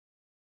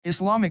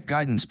Islamic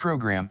Guidance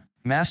Program,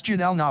 Masjid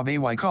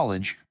Al-Nabawi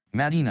College,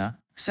 Madina,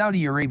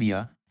 Saudi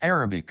Arabia,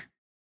 Arabic.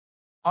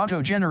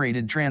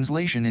 Auto-generated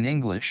translation in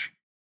English.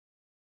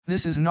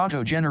 This is an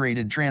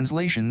auto-generated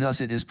translation, thus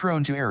it is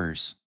prone to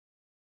errors.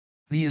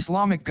 The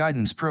Islamic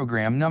Guidance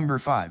Program Number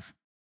 5.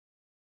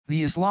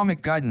 The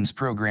Islamic Guidance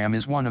Program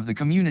is one of the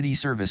community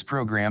service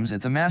programs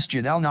at the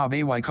Masjid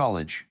Al-Nabawi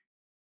College.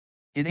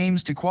 It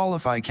aims to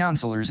qualify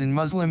counselors in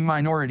Muslim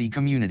minority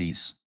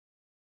communities.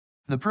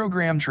 The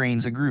program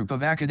trains a group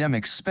of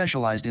academics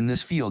specialized in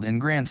this field and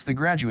grants the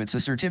graduates a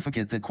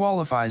certificate that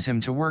qualifies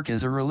him to work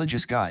as a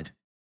religious guide.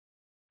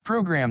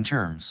 Program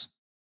terms.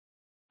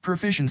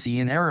 Proficiency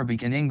in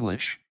Arabic and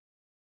English.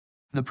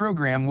 The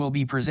program will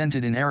be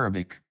presented in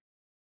Arabic.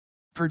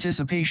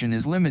 Participation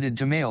is limited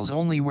to males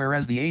only,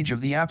 whereas the age of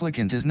the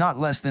applicant is not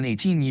less than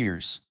 18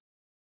 years.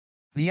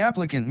 The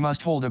applicant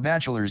must hold a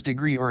bachelor's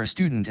degree or a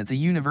student at the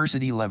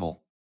university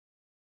level.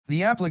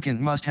 The applicant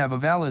must have a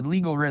valid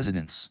legal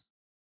residence.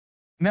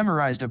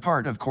 Memorized a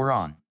part of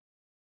Quran.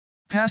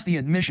 Pass the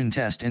admission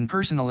test and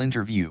personal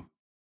interview.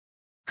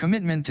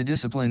 Commitment to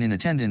discipline in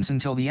attendance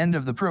until the end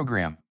of the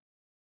program.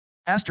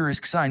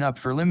 Asterisk sign up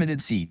for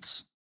limited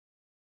seats.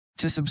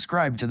 To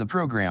subscribe to the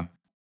program.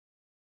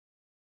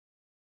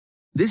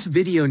 This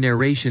video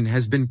narration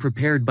has been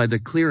prepared by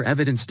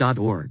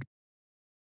theclearevidence.org.